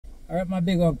Alright, my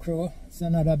big up crew, it's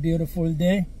another beautiful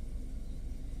day.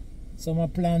 So my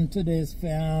plan today is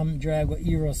to drive with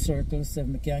Euro Circle so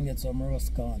I can get some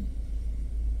roast corn.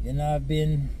 You know, I've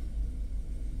been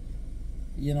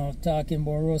talking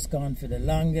about roast corn for the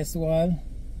longest while.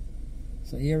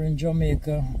 So here in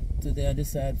Jamaica today I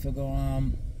decided to go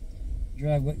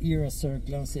drive with Euro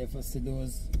Circle and see if I see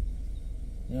those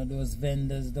those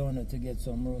vendors down there to get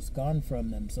some roast corn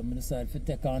from them. So I decided to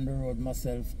take on the road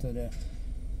myself to the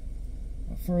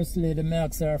first lady. I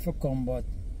asked her to come, but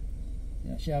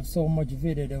she have so much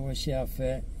video that where she have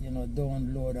to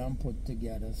download and put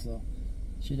together. So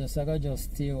she just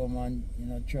stay home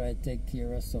and try to take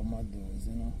care of some of those,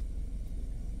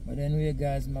 But anyway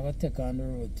guys, I'm gonna take on the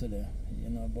road today,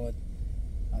 but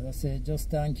as I said, just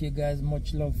thank you guys,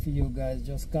 much love for you guys.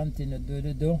 Just continue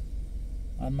to do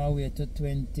on my way to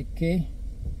 20K,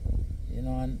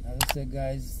 and as I said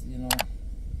guys,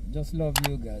 just love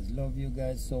you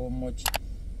guys so much,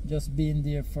 just being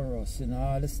there for us,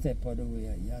 all the step of the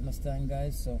way, you understand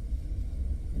guys? So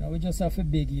we just have to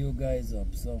big you guys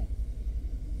up. So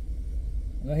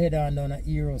go head on down at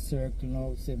Euro Circle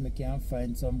now, see if we can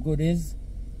find some goodies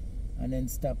and then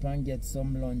stop and get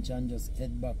some lunch and just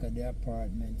head back at the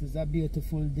apartment. It's a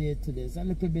beautiful day today. It's a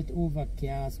little bit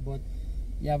overcast, but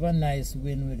you have a nice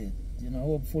wind with it.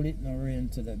 Hopefully it no rain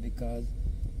today because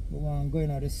we want to go in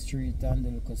the street and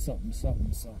look at something.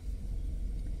 So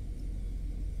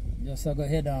just go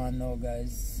head on now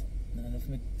guys. And if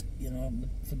me,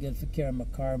 forget to carry my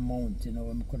car mount,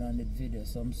 when I could on the video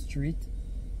some street.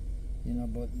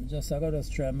 But I gotta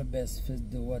just try my best to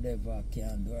do whatever I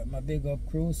can do. My big up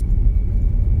cruise.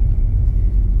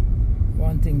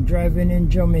 One thing, driving in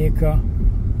Jamaica,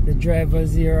 the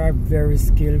drivers here are very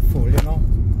skillful,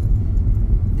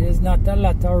 There's not a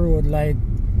lot of road like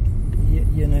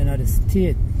in the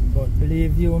state, but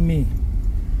believe you me,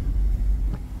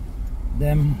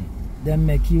 them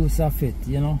make use of it,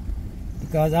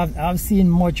 Because I've seen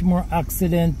much more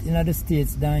accident in the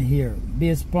States than here,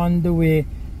 based upon the way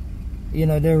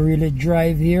they really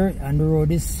drive here, and the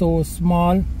road is so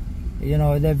small.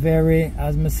 They're very,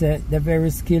 as I said, they're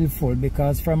very skillful,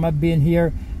 because from I've been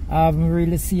here, I haven't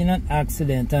really seen an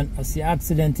accident, and I see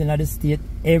accident in the state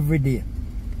every day.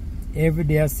 Every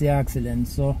day I see accident.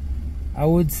 So I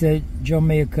would say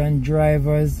Jamaican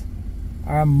drivers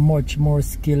are much more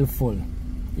skillful.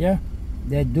 Yeah,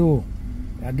 they do.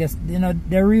 I guess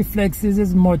their reflexes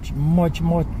is much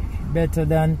better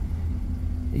than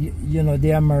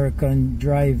the American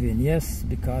driving. Yes,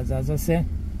 because as I say,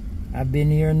 I've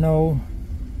been here now,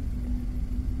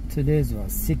 today's what,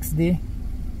 6th day,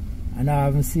 and I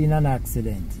haven't seen an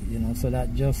accident, so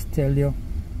that just tell you.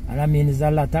 And I mean, there's a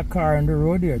lot of car on the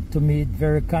road here. To me, it's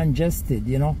very congested,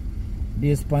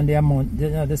 based upon the amount,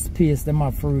 the space them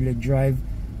have to really drive.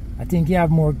 I think you have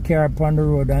more car upon the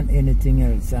road than anything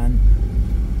else, and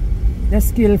they're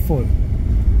skillful,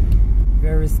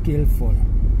 very skillful.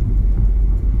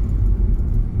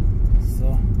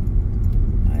 So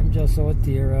I'm just out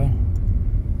here,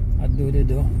 I do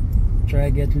try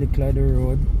to get little of the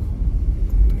road.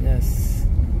 Yes,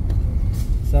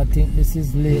 so I think this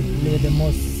is Lady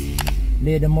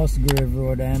Musgrave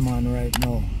Road I'm on right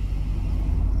now,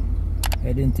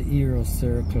 heading to Euro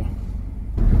Circle.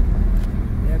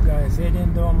 Yeah guys,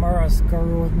 heading down Marasca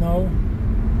Road now.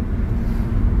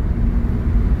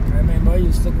 I remember I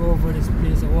used to go over this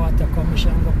place, a water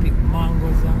commission, go pick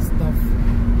mangoes and stuff.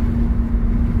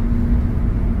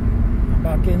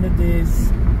 Back in the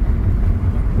days,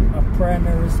 a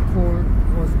primary school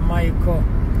was Jamaica.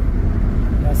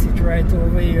 That's it right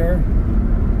over here.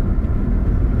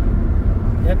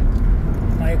 Yep,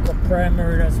 Jamaica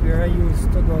Primary, that's where I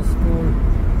used to go to school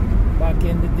back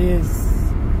in the days,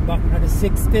 back in the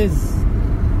 60s.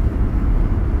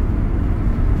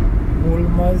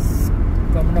 Ulmas,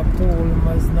 coming up to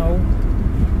Ulmas now.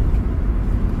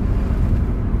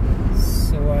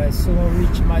 So I soon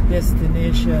reach my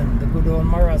destination, the good old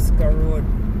Marasca Road.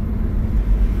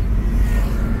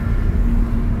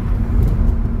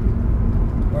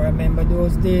 I remember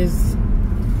those days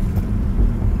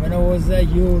when I was a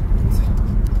youth,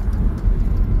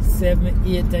 7,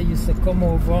 8, I used to come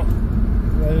over.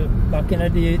 Well, back in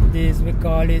the days we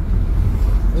call it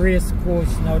race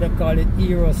course, now they call it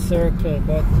Euro Circle,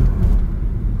 but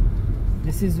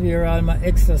this is where all my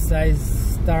exercise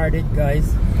started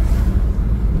guys,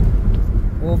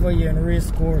 over here in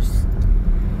race course.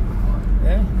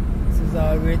 Yeah, this is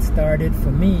all where it started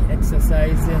for me,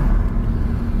 exercising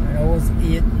when I was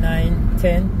 8, 9,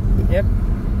 10. Yep,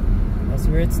 that's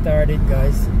where it started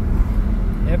guys.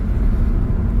 Yep,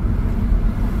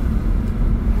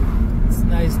 it's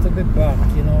nice to be back,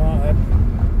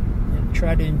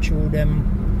 treading through them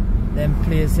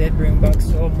places, it bring back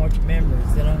so much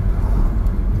memories, you know.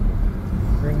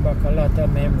 Bring back a lot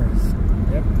of memories.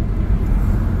 Yep.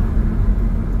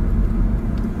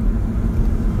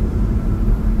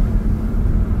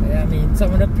 I mean,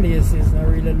 some of the places don't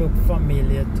really look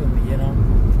familiar to me, you know.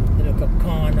 They look at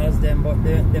corners them, but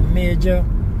the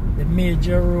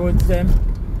major roads them,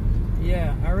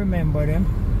 yeah, I remember them.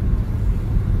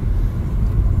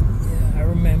 Yeah, I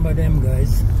remember them,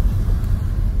 guys.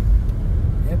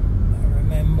 Yep, I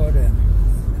remember them.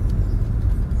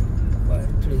 But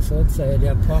the place outside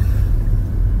their park.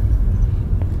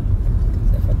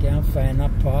 So if I can't find a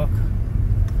park,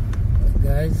 but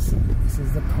guys, this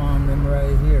is the calm them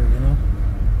right here, you know.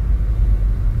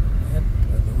 Yep,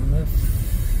 I don't know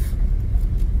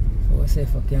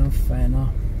if I can find a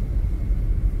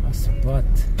spot.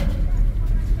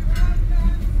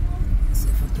 See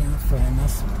if I can find a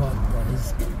spot,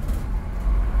 guys.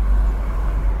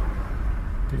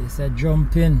 Place I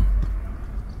jump in.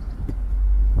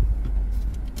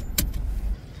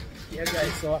 Yeah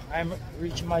guys, so I'm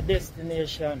reaching my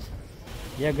destination.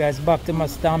 Yeah guys, back to my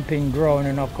stamping ground,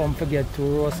 and I'll come forget to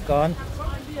roast corn.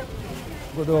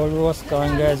 Good old roast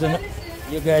corn, guys.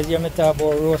 You guys hear me talk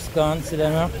about roast corn, see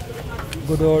them, huh?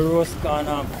 Good old roast corn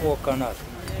and coconut.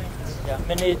 Yeah,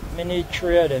 me need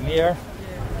 3 of them here.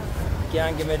 You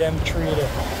can't give me them 3 there.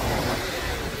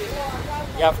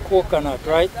 You have coconut,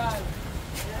 right?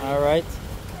 Alright.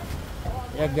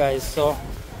 Yeah guys, so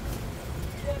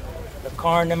the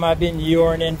corn them I've been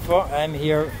yearning for, I'm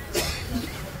here.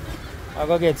 I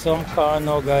gotta get some corn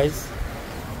now, guys.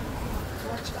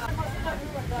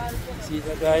 See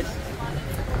that, guys?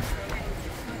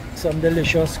 Some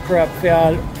delicious crab for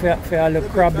all the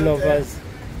crab lovers.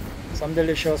 Some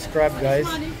delicious crab, guys.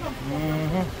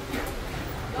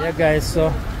 Yeah guys,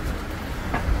 so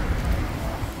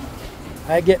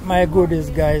I get my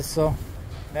goodies, guys, so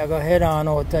I go head on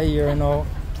out of here now,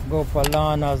 go for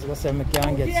Lana's, go say I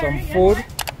can get some food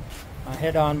and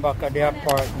head on back at the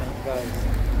apartment, guys.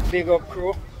 Big up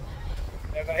crew.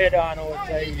 I go head on out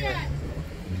of here.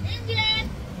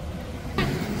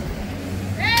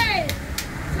 Hey!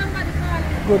 Somebody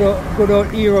calling. Good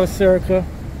old Hero Circle.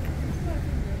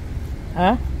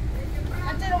 Huh?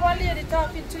 I tell one lady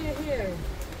talking to you here.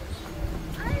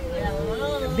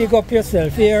 Big up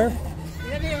yourself here.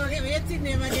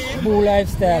 Blue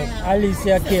Lifestyle,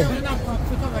 Alicia Kim.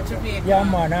 Yeah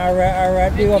man,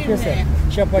 alright, big up yourself.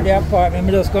 Shop at the apartment,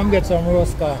 me just come get some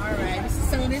roast corn. Alright, this is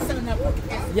someone up.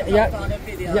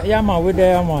 Yeah man, we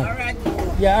there man. Alright.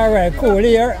 Yeah, alright, cool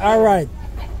here, alright.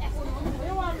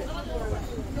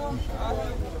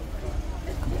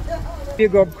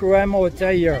 Big up crew, I'm out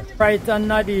of here. Right on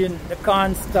Nadine, the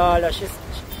corn stall, she's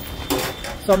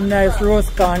some nice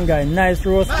roast corn, guys. Nice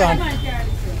roast corn.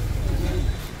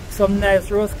 Some nice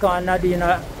roast corn, Nadine.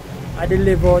 I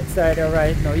deliver outside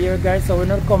right now. Here, guys, so we're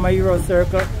not come a Hero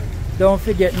Circle. Don't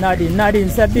forget Nadine. Nadine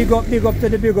said big up to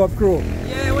the big up crew.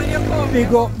 Yeah, when you come.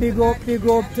 Big up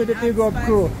to the big up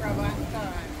crew. You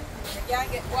can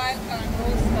get wild corn,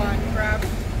 roast corn, crab,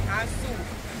 and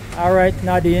soup. Alright,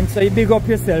 Nadine. So you big up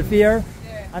yourself here,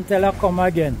 Yeah. until I come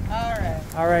again.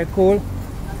 Alright. Alright, cool.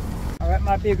 Alright,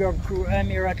 my big up crew. I'm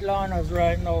here at Lana's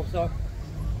right now. So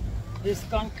this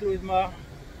concludes my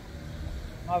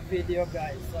video,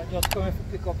 guys. So I just coming to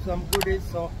pick up some goodies.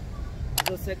 So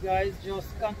as I said, guys, just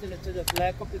continue to just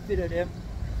like up the video them,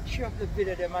 share up the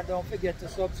video them, and don't forget to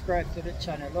subscribe to the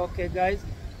channel. Okay guys,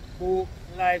 Blue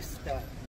Lifestyle.